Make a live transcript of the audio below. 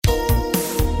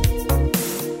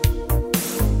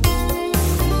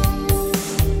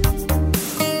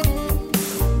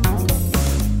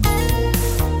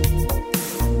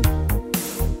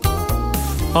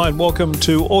Hi and welcome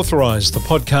to Authorised, the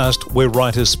podcast where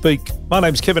writers speak. My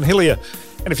name's Kevin Hillier,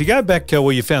 and if you go back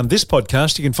where you found this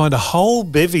podcast, you can find a whole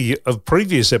bevy of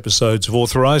previous episodes of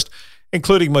Authorised,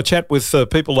 including my chat with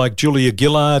people like Julia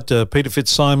Gillard, Peter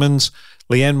Fitzsimons,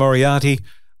 Leanne Moriarty,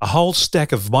 a whole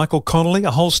stack of Michael Connolly,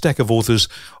 a whole stack of authors,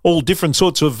 all different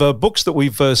sorts of books that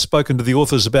we've spoken to the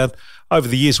authors about over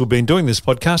the years we've been doing this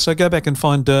podcast. So go back and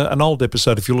find an old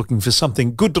episode if you're looking for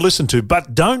something good to listen to. But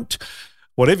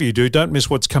whatever you do, don't miss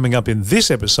what's coming up in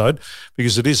this episode,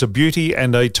 because it is a beauty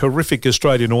and a terrific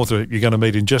Australian author you're going to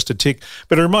meet in just a tick.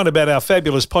 But a reminder about our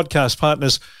fabulous podcast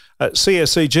partners at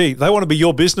CSCG. They want to be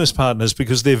your business partners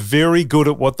because they're very good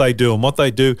at what they do, and what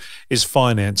they do is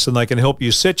finance, and they can help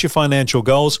you set your financial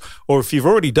goals, or if you've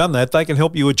already done that, they can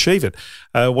help you achieve it.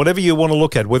 Whatever you want to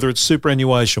look at, whether it's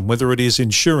superannuation, whether it is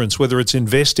insurance, whether it's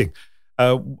investing,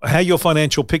 how your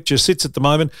financial picture sits at the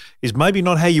moment is maybe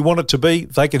not how you want it to be.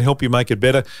 They can help you make it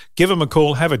better. Give them a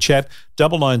call, have a chat,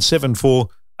 9974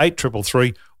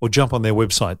 8333, or jump on their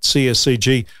website,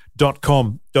 cscg.com.au.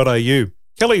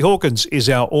 Kelli Hawkins is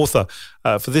our author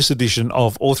for this edition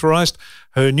of Authorised.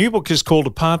 Her new book is called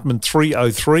Apartment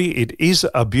 303. It is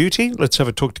a beauty. Let's have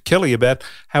a talk to Kelli about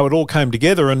how it all came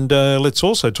together, and let's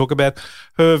also talk about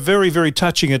her very, very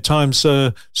touching at times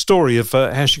story of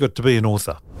how she got to be an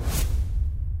author.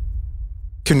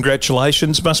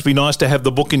 Congratulations. Must be nice to have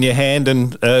the book in your hand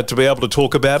and to be able to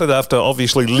talk about it after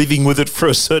obviously living with it for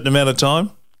a certain amount of time.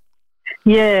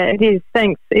 Yeah, it is.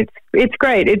 Thanks. It's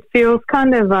great. It feels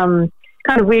kind of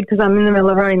weird because I'm in the middle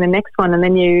of writing the next one, and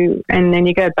then you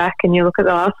go back and you look at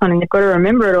the last one and you've got to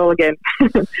remember it all again.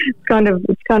 It's kind of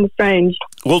strange.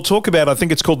 We'll talk about, I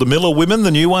think it's called The Miller Women,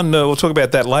 the new one. We'll talk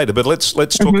about that later, but let's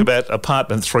talk about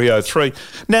Apartment 303.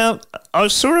 Now, I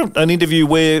saw an interview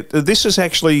where this is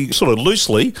actually sort of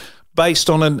loosely based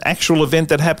on an actual event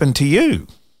that happened to you.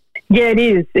 Yeah, it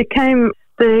is. It came...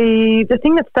 The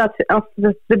thing that starts off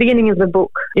the beginning of the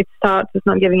book, it's not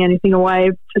giving anything away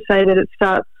to say that it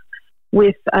starts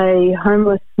with a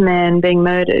homeless man being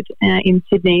murdered in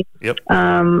Sydney. Yep.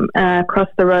 Across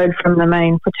the road from the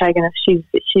main protagonist. She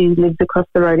lives across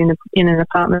the road in an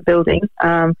apartment building.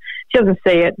 She doesn't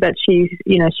see it, but she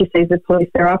sees the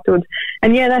police there afterwards.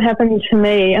 And yeah, that happened to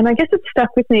me, and I guess it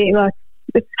stuck with me. Like,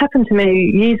 it happened to me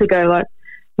years ago. Like,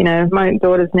 you know, my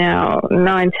daughter's now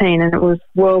 19, and it was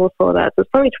well before that. So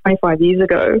it's probably 25 years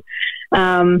ago.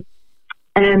 And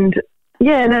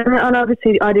yeah, and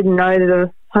obviously I didn't know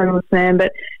the homeless man,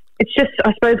 but it's just,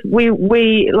 I suppose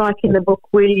we like in the book,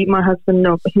 my husband,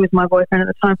 no, he was my boyfriend at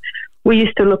the time, we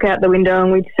used to look out the window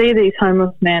and we'd see these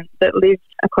homeless men that lived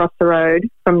across the road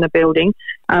from the building.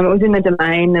 It was in the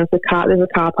domain. There's a car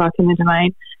park in the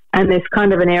domain, and there's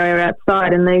kind of an area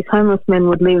outside, and these homeless men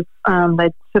would live,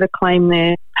 they'd sort of claim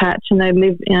their patch, and they'd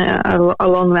live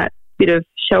along that bit of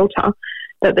shelter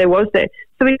that there was there.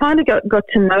 So we kind of got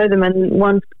to know them, and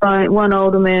one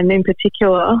older man in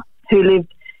particular who lived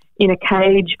in a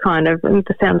cage, kind of, and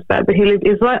it sounds bad, but it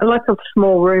was like a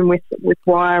small room with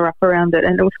wire up around it,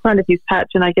 and it was kind of his patch,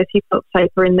 and I guess he felt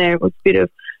safer in there. It was a bit of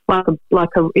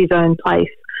his own place.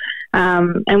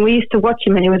 And we used to watch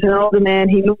him, and he was an older man.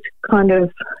 He looked kind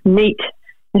of neat,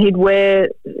 and he'd wear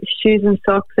shoes and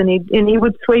socks, and he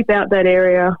would sweep out that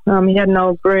area. He had an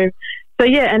old broom. So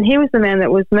yeah, and he was the man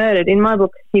that was murdered. In my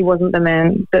book, he wasn't the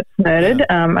man that's murdered.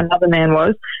 Another man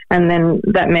was, and then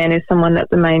that man is someone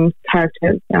that the main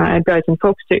character goes and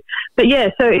talks to. But yeah,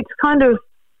 so it's kind of,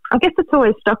 I guess it's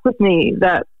always stuck with me,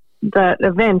 that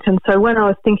event. And so when I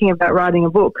was thinking about writing a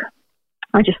book,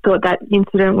 I just thought that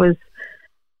incident was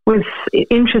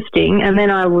interesting, and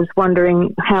then I was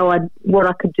wondering what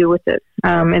I could do with it.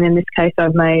 And in this case,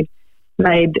 I've made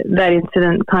that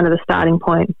incident kind of the starting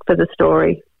point for the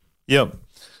story. Yeah.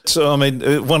 So, I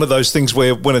mean, one of those things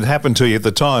where when it happened to you at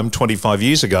the time, 25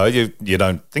 years ago, you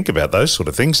don't think about those sort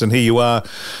of things. And here you are,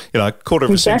 a quarter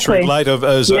of a century later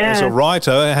as a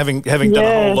writer, having done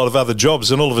a whole lot of other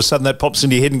jobs, and all of a sudden that pops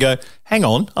into your head and go, hang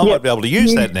on, I might be able to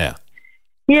use that now.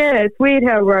 Yeah, it's weird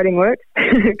how writing works,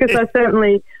 because I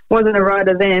certainly wasn't a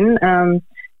writer then. And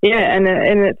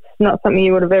it's not something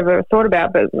you would have ever thought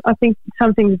about, but I think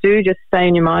some things do just stay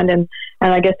in your mind, and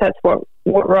I guess that's what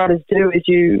writers do, is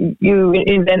you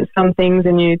invent some things,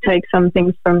 and you take some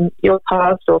things from your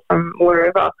past or from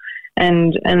wherever,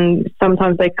 and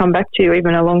sometimes they come back to you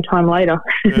even a long time later.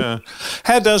 Yeah.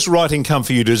 How does writing come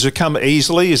for you? Does it come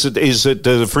easily? Is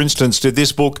it for instance, did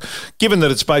this book, given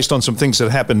that it's based on some things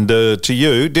that happened to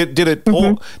you, did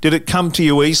it come to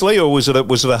you easily, or was it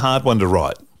a hard one to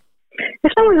write?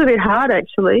 This one was a bit hard,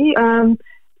 actually.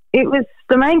 It was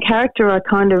the main character I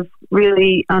kind of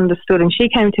really understood, and she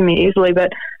came to me easily,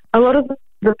 but a lot of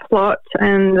the plot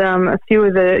and a few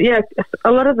of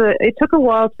a lot of it took a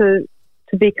while to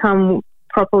become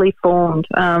properly formed.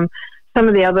 Some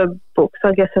of the other books,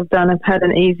 I guess, I've had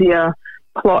an easier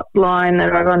plot line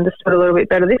that I've understood a little bit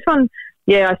better. This one,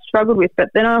 I struggled with, but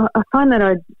then I find that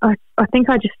I think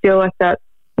I just feel like that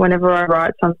whenever I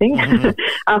write something. Mm-hmm.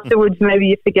 Afterwards, maybe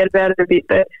you forget about it a bit,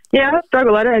 but I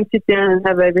struggle. I don't sit down and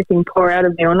have everything pour out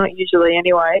of me, or not usually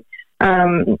anyway.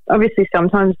 Obviously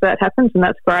sometimes that happens and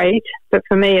that's great, but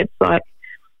for me it's like,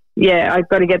 I've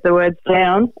got to get the words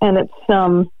down, and it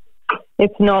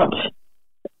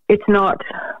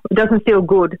doesn't feel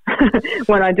good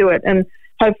when I do it, and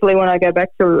hopefully when I go back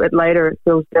to it later it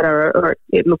feels better, or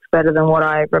it looks better than what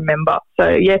I remember.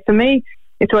 So for me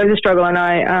it's always a struggle, and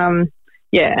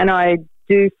I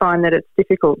do find that it's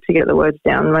difficult to get the words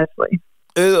down mostly.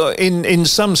 In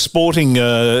some sporting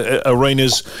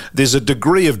arenas, there's a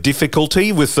degree of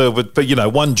difficulty but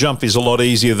one jump is a lot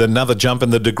easier than another jump,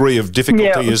 and the degree of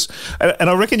difficulty is. And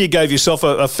I reckon you gave yourself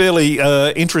a fairly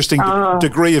interesting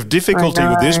degree of difficulty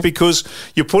with this, because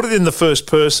you put it in the first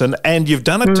person, and you've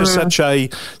done it to such a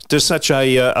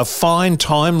fine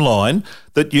timeline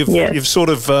that you've sort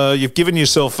of you've given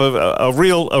yourself a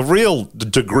real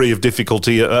degree of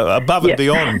difficulty above and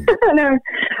beyond. No,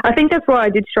 I think that's why I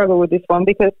did struggle with this one,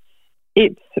 because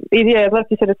like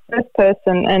you said, it's first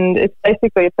person, and it's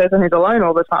basically a person who's alone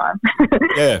all the time.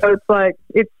 Yeah. So it's like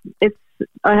it's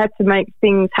I had to make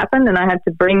things happen, and I had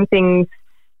to bring things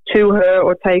to her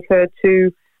or take her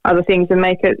to other things and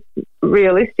make it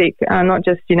realistic, not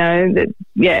just it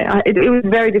was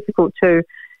very difficult too.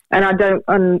 And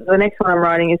the next one I'm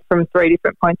writing is from 3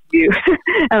 different points of view.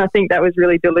 And I think that was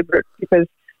really deliberate, because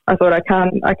I thought I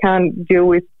can't deal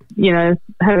with,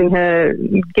 having her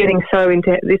getting so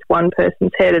into this one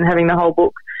person's head and having the whole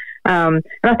book. And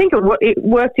I think it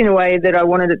worked in a way that I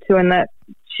wanted it to, and that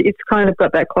it's kind of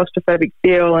got that claustrophobic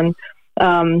feel. And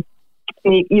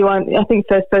I think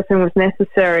first person was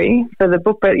necessary for the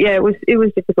book, but it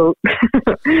was difficult.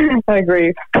 I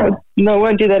agree. No, I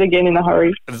won't do that again in a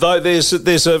hurry. Though there's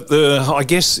I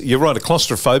guess you're right, a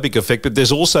claustrophobic effect, but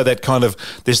there's also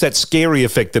there's that scary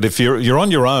effect that if you're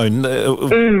on your own,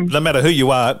 no matter who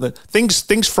you are,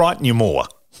 things frighten you more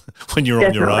when you're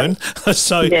on your own.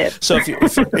 So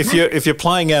if you're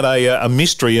playing out a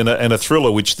mystery and a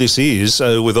thriller, which this is,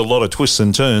 with a lot of twists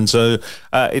and turns,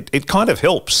 it kind of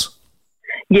helps.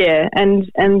 Yeah,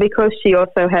 and because she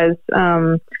also has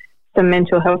some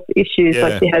mental health issues,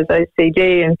 like she has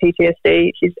OCD and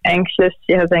PTSD, she's anxious,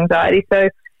 she has anxiety. So,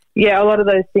 a lot of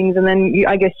those things. And then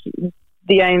I guess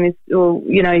the aim is,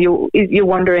 you're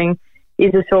wondering,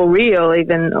 is this all real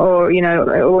even, or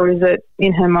is it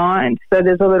in her mind? So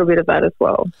there's a little bit of that as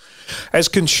well. As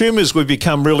consumers, we've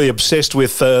become really obsessed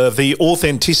with the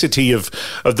authenticity of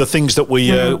the things that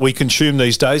we consume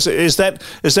these days. Is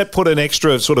that put an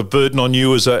extra sort of burden on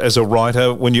you as a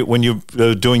writer when you're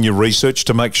doing your research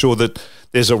to make sure that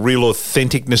there's a real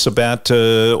authenticness about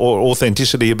or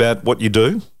authenticity about what you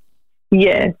do?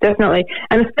 Yeah, definitely,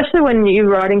 and especially when you're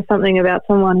writing something about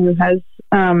someone who has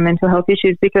mental health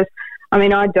issues, because I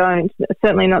don't,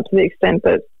 certainly not to the extent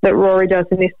that Rory does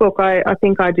in this book. I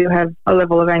think I do have a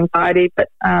level of anxiety, but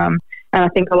and I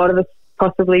think a lot of us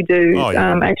possibly do,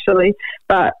 actually.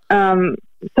 But I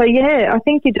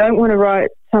think you don't want to write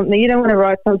something. You don't want to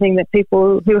write something that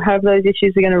people who have those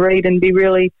issues are going to read and be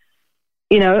really,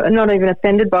 not even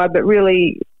offended by, but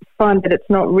really find that it's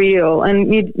not real.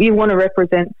 And you want to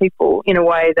represent people in a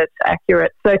way that's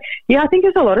accurate. So I think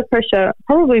there's a lot of pressure,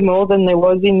 probably more than there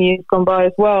was in years gone by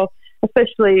as well.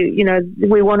 Especially,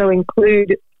 we want to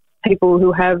include people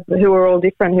who are all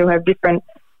different, who have different,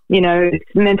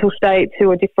 mental states, who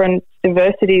are different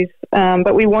diversities,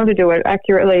 but we want to do it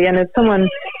accurately. And as someone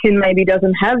who maybe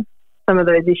doesn't have some of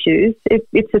those issues,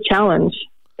 it's a challenge,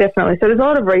 definitely. So there's a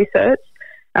lot of research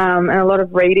and a lot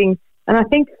of reading, and I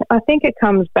think it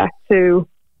comes back to,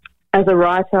 as a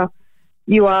writer,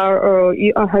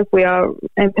 I hope we are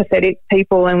empathetic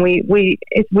people, and we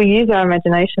use our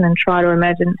imagination and try to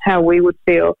imagine how we would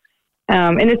feel.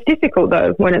 And it's difficult,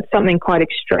 though, when it's something quite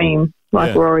extreme,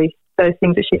 like Rory. Those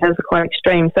things that she has are quite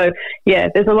extreme. So,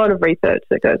 there's a lot of research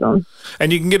that goes on.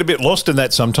 And you can get a bit lost in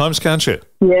that sometimes, can't you?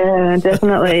 Yeah,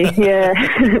 definitely,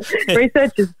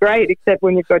 Research is great, except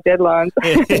when you've got deadlines.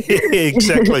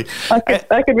 Exactly.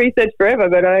 I could research forever,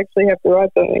 but I actually have to write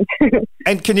something.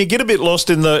 And can you get a bit lost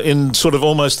in sort of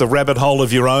almost the rabbit hole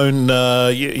of your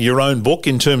own book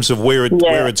in terms of where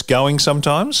it's going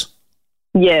sometimes?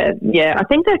 Yeah. I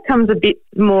think that comes a bit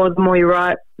more the more you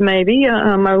write, maybe.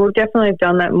 I would definitely have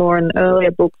done that more in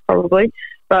earlier books, probably.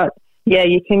 But,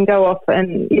 you can go off,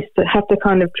 and you have to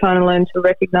kind of try and learn to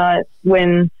recognise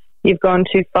when you've gone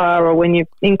too far or when you're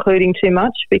including too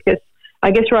much, because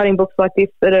I guess writing books like this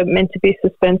that are meant to be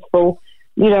suspenseful,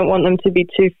 you don't want them to be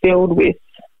too filled with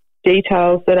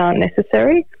details that aren't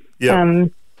necessary. Yeah.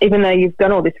 Even though you've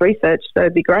done all this research, so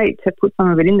it'd be great to put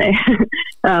some of it in there.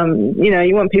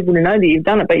 You want people to know that you've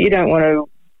done it, but you don't want to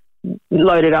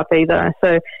load it up either.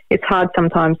 So it's hard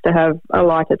sometimes to have a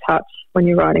lighter touch when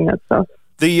you're writing that stuff.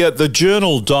 The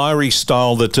journal diary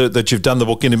style that you've done the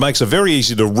book in, it makes it very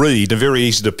easy to read and very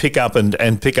easy to pick up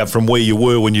and pick up from where you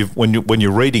were when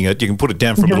you're reading it. You can put it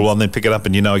down for a little while and then pick it up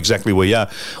and you know exactly where you are.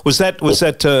 Was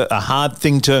that a hard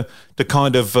thing to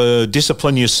kind of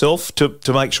discipline yourself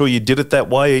to make sure you did it that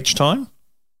way each time?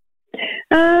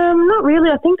 Not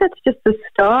really. I think that's just the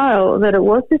style that it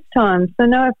was this time. So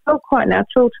no, it felt quite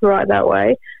natural to write that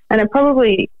way, and it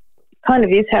probably kind of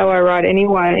is how I write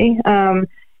anyway.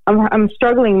 I'm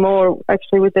struggling more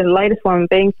actually with the latest one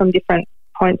being from different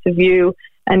points of view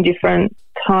and different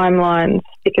timelines,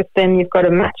 because then you've got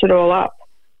to match it all up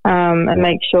and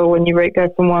make sure when you go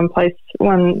from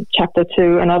one chapter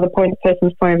to another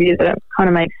person's point of view, that it kind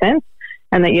of makes sense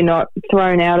and that you're not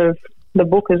thrown out of the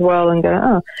book as well and go,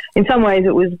 oh. In some ways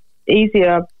it was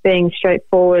easier being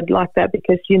straightforward like that,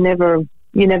 because you're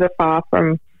never far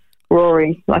from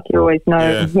Rory. Like, you always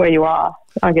know where you are,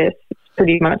 I guess. It's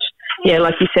pretty much,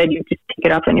 like you said, you just pick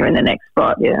it up and you're in the next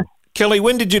spot, Kelli,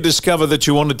 when did you discover that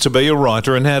you wanted to be a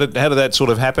writer, and how did that sort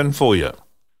of happen for you?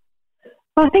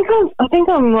 I think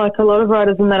I'm like a lot of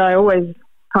writers in that I always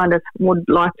kind of would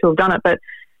like to have done it, but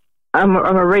I'm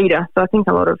a reader, so I think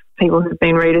a lot of people who've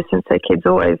been readers since they're kids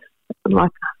always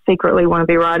like secretly want to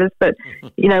be writers. But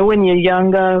when you're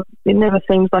younger, it never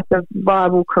seems like a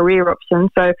viable career option.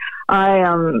 So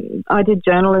I did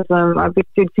journalism. I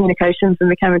did communications and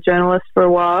became a journalist for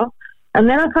a while. And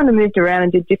then I kind of moved around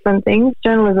and did different things.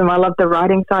 Journalism, I loved the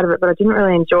writing side of it, but I didn't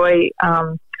really enjoy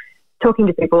talking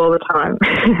to people all the time,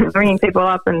 ringing people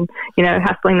up and,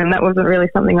 hassling them. That wasn't really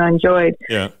something I enjoyed.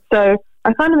 Yeah. So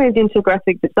I kind of moved into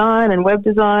graphic design and web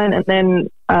design, and then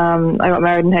I got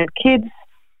married and had kids.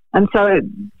 And so it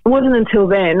wasn't until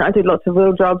then I did lots of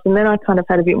little jobs, and then I kind of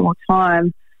had a bit more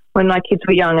time when my kids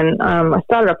were young. And I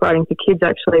started up writing for kids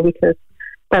actually, because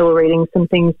they were reading some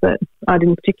things that I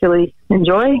didn't particularly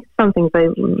enjoy. Some things they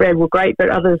read were great, but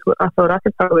others I thought I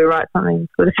could probably write something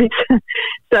good as this.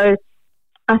 So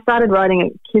I started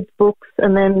writing kids' books,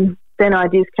 and then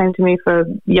ideas came to me for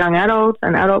young adults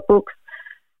and adult books.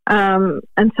 And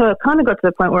so it kind of got to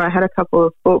the point where I had a couple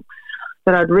of books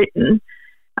that I'd written,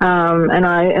 and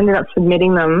I ended up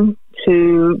submitting them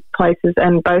to places,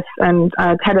 and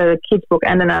I had a kids' book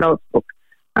and an adult book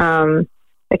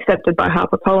accepted by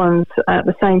HarperCollins at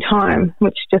the same time,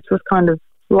 which just was kind of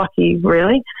lucky,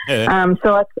 really. Yeah.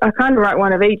 So I kind of write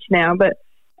one of each now, but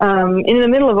in the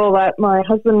middle of all that, my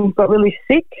husband got really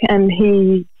sick and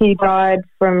he died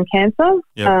from cancer.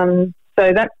 Yep.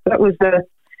 So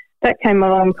that came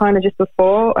along kind of just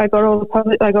before I got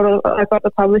I got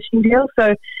the publishing deal.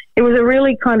 So it was a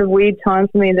really kind of weird time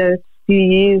for me, those few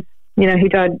years. He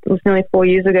died, it was nearly 4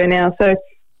 years ago now. So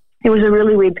it was a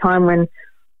really weird time when,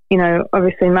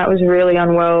 obviously Matt was really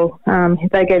unwell.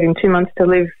 They gave him 2 months to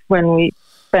live when we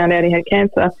found out he had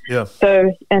cancer. Yeah.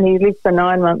 So, and he lived for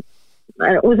 9 months.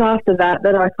 And it was after that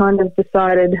I kind of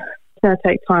decided to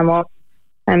take time off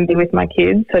and be with my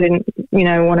kids. I didn't,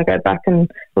 want to go back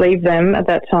and leave them at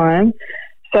that time.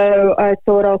 So I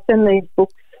thought I'll send these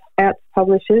books out to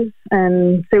publishers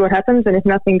and see what happens. And if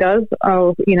nothing does,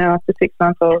 I'll, after 6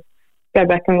 months, I'll go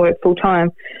back and work full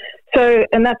time. So,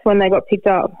 and that's when they got picked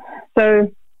up.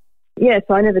 So,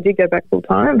 so I never did go back full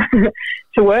time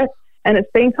to work. And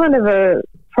it's been kind of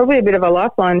probably a bit of a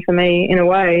lifeline for me in a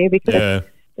way, because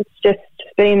it's just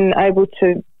been able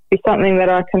to be something that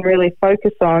I can really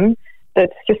focus on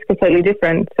that's just completely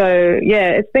different. So,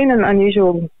 it's been an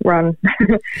unusual run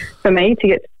for me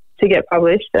to get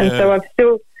published. And so I'm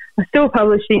still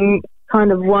publishing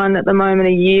kind of one at the moment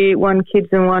a year, one kids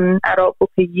and one adult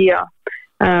book a year.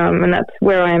 And that's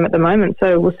where I am at the moment.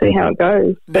 So we'll see how it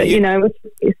goes. But,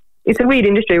 it's a weird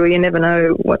industry where you never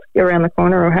know what's around the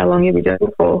corner or how long you'll be doing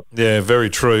it for. Yeah, very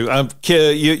true.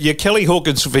 You're Kelli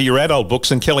Hawkins for your adult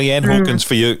books and Kelly Ann Hawkins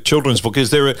for your children's book.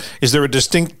 Is there a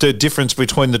distinct difference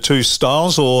between the two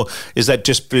styles, or is that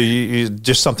just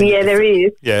something? Yeah, there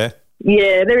is. Yeah.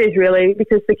 Yeah, there is really,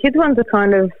 because the kids ones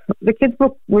are the kids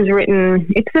book was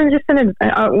written.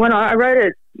 When I wrote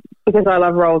it because I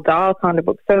love Roald Dahl kind of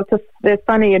books, so they're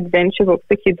funny adventure books,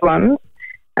 the kids ones.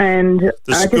 And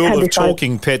the School of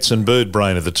Talking Pets and Bird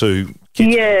Brain are the two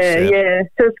kids. Yeah.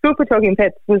 So School for Talking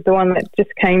Pets was the one that just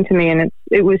came to me, and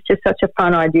it was just such a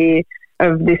fun idea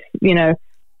of this,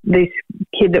 these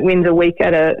kid that wins a week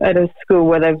at a school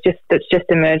where that's just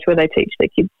emerged, where they teach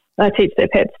their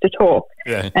pets to talk.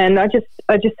 Yeah. And I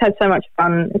just had so much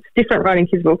fun. It's different writing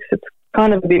kids' books. It's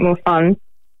kind of a bit more fun,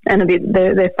 and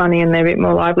they're funny and they're a bit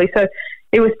more lively. So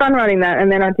it was fun writing that.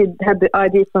 And then I had the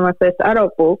idea for my first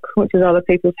adult book, which is Other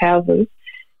People's Houses.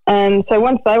 And so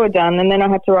once they were done, and then I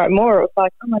had to write more, it was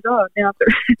like, oh my God, now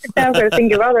I've got to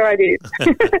think of other ideas.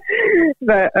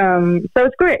 But so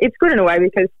it's good. It's good in a way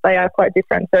because they are quite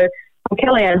different. So I'm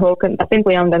Kelli and Hawkins. I think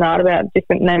we ummed and ahed about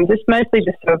different names. It's mostly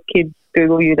just so if kids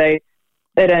Google you, they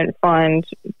don't find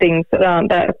things that aren't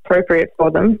that appropriate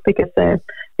for them, because the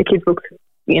kids' books,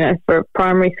 for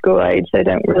primary school age, they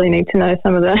don't really need to know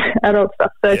some of the adult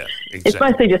stuff. So yeah, exactly. It's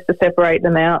mostly just to separate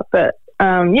them out. But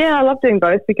I love doing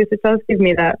both because it does give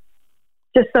me that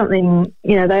just something,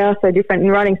 they are so different.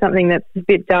 And writing something that's a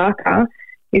bit darker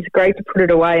is great to put it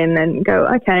away and then go,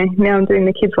 okay, now I'm doing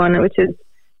the kids one, which is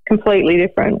completely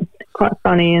different, quite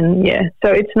funny. And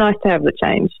so it's nice to have the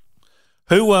change.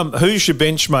 Who's your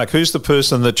benchmark? Who's the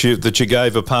person that you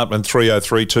gave Apartment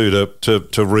 3032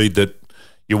 to read that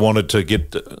you wanted to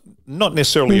get not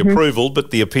necessarily approval,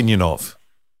 but the opinion of?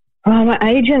 Oh, my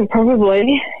agent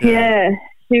probably. Yeah.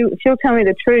 She'll tell me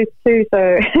the truth too,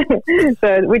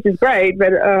 so which is great.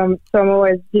 But so I'm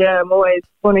always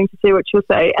wanting to see what she'll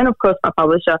say, and of course my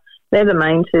publisher. They're the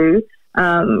main two.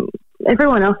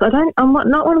 Everyone else, I'm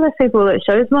not one of those people that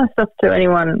shows my stuff to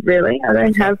anyone really.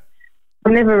 I've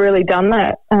never really done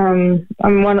that. I'm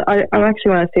actually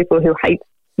one of those people who hates,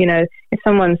 if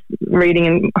someone's reading,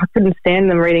 and I couldn't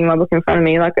stand them reading my book in front of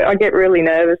me. Like, I get really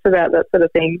nervous about that sort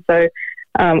of thing. So,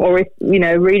 or if,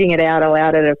 reading it out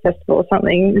aloud at a festival or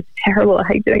something, it's terrible. I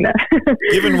hate doing that.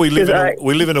 Given we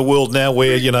live in a world now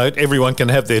where, everyone can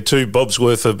have their two bobs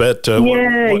worth about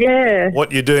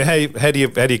what you do. How do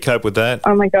you cope with that?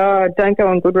 Oh my God, don't go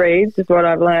on Goodreads is what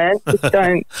I've learned. Just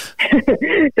don't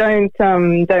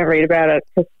read about it.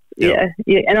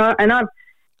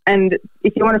 And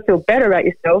if you want to feel better about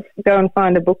yourself, go and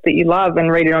find a book that you love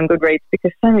and read it on Goodreads,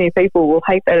 because so many people will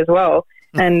hate that as well.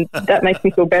 And that makes me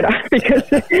feel better because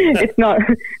it's not,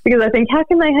 because I think, how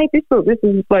can they hate this book? This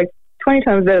is like 20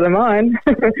 times better than mine.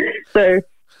 So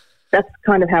that's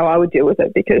kind of how I would deal with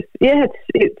it, because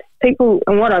it's people,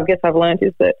 and what I guess I've learned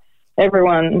is that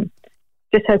everyone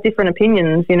just has different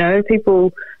opinions.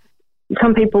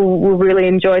 Some people will really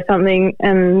enjoy something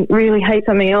and really hate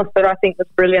something else that I think was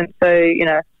brilliant. So,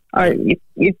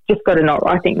 you just got to not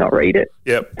read it.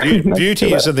 Yeah,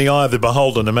 beauty is in the eye of the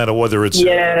beholder, no matter whether it's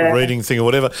a reading thing or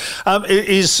whatever.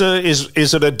 Is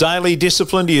it a daily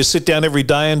discipline? Do you sit down every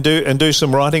day and do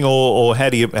some writing, or how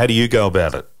do you go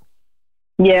about it?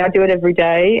 Yeah, I do it every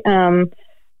day.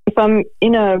 If I'm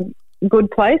in a good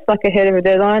place, like ahead of a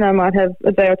deadline, I might have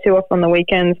a day or two off on the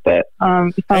weekends. But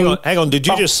hang on, did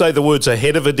you just say the words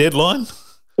ahead of a deadline?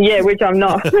 Yeah, which I'm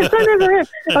not. I never am.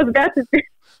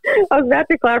 I was about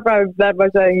to clarify that by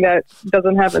saying that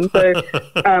doesn't happen. So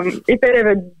if it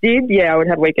ever did, I would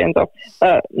have weekends off.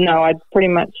 No, I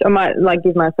might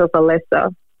give myself a lesser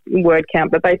word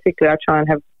count, but basically I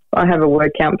have a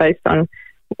word count based on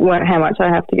how much I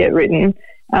have to get written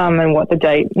and what the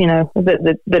date,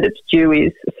 that it's due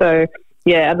is. So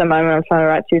at the moment I'm trying to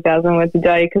write 2,000 words a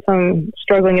day because I'm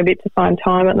struggling a bit to find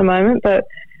time at the moment. But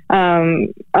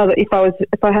if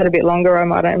I had a bit longer, I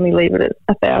might only leave it at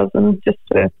 1,000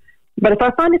 but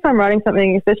if I'm writing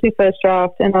something, especially first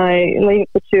draft, and I leave it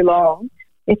for too long,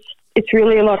 it's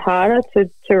really a lot harder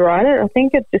to write it. I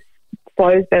think it just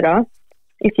flows better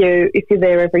if you're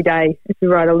there every day, if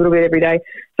you write a little bit every day.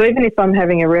 So even if I'm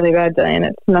having a really bad day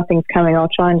and nothing's coming, I'll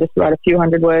try and just write a few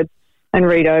hundred words and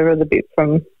read over the bit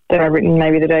that I've written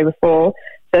maybe the day before,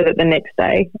 so that the next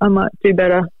day I might do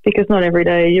better, because not every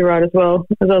day you write as well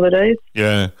as other days.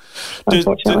 Yeah.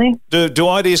 Unfortunately. Do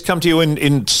ideas come to you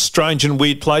in strange and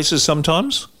weird places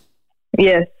sometimes?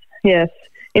 Yes.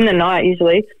 In the night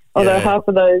usually. Although half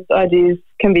of those ideas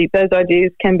can be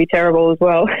terrible as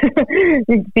well.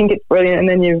 You think it's brilliant, and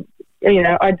then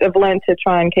I've learned to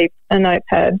try and keep a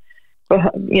notepad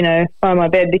by my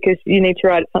bed, because you need to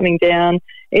write something down,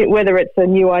 whether it's a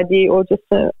new idea or just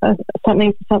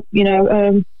something,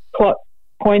 plot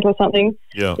point or something.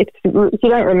 Yeah. If you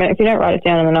don't write it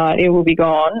down in the night, it will be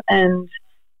gone. And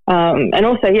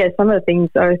also, some of the things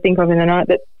I think of in the night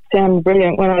that sound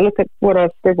brilliant, when I look at what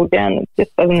I've scribbled down, it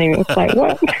just doesn't even, it's like,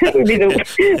 what?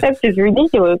 That's just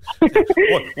ridiculous.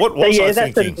 What was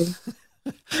I thinking?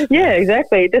 Yeah,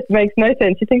 exactly. It just makes no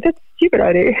sense. You think that's a stupid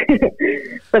idea.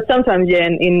 But sometimes,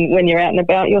 when you're out and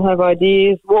about, you'll have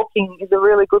ideas. Walking is a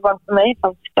really good one for me. If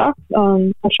I'm stuck,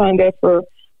 I'll try and go for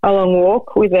a long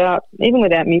walk without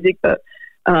music, but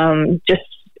just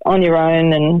on your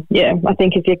own. And I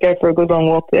think if you go for a good long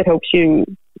walk, that helps you,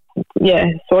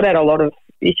 sort out a lot of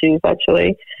issues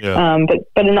actually. But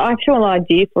an actual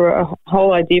idea for a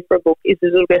whole idea for a book is a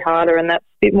little bit harder, and that's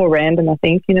a bit more random. I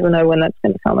think you never know when that's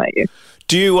going to come at you.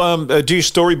 Do you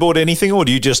storyboard anything, or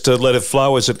do you just let it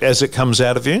flow as it comes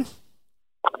out of you?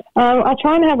 I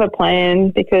try and have a plan,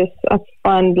 because I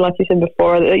find, like you said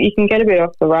before, that you can get a bit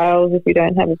off the rails if you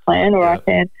don't have a plan, or I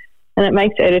can, and it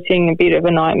makes editing a bit of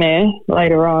a nightmare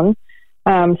later on.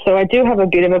 So I do have a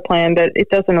bit of a plan, but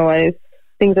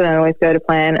things don't always go to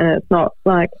plan, and it's not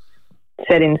like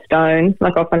set in stone.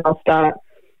 Like often I'll start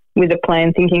with a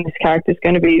plan thinking this character's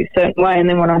going to be a certain way, and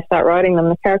then when I start writing them,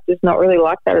 the character's not really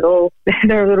like that at all.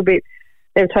 They're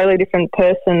a totally different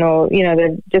person, or,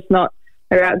 they're just not,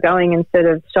 they're outgoing instead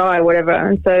of shy or whatever,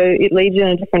 and so it leads you in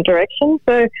a different direction.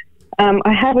 So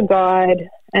I have a guide,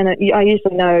 and I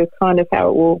usually know kind of how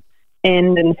it will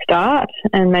end and start,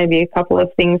 and maybe a couple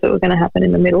of things that were going to happen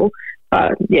in the middle.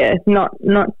 But not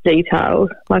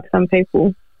detailed like some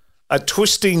people. A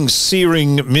twisting,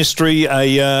 searing mystery,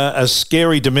 a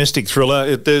scary domestic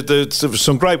thriller.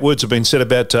 Some great words have been said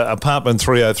about Apartment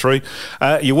 303.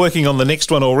 You're working on the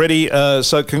next one already.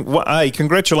 So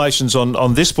congratulations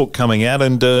on this book coming out,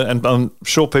 and I'm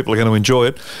sure people are going to enjoy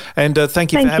it. And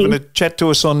thank you for having a chat to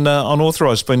us on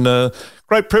Authorised. It's been a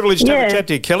great privilege to have a chat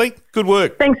to you, Kelli. Good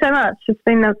work. Thanks so much. It's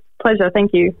been a pleasure.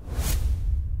 Thank you.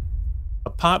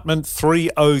 Apartment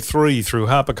 303 through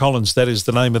HarperCollins. That is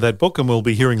the name of that book, and we'll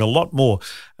be hearing a lot more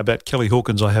about Kelli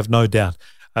Hawkins, I have no doubt,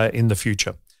 in the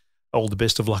future. All the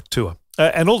best of luck to her.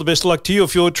 And all the best of luck to you.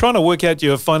 If you're trying to work out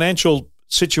your financial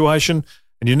situation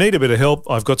and you need a bit of help,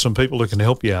 I've got some people who can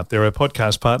help you out. They're our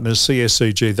podcast partners,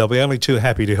 CSCG. They'll be only too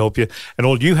happy to help you, and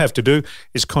all you have to do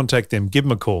is contact them. Give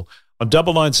them a call on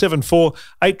 9974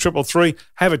 8333.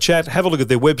 Have a chat. Have a look at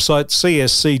their website,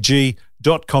 cscg.com.au,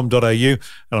 and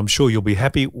I'm sure you'll be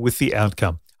happy with the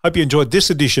outcome. Hope you enjoyed this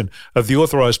edition of the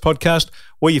Authorised podcast.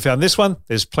 Where you found this one,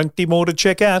 there's plenty more to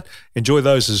check out. Enjoy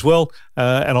those as well,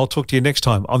 and I'll talk to you next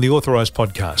time on the Authorised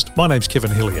podcast. My name's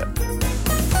Kevin Hillier.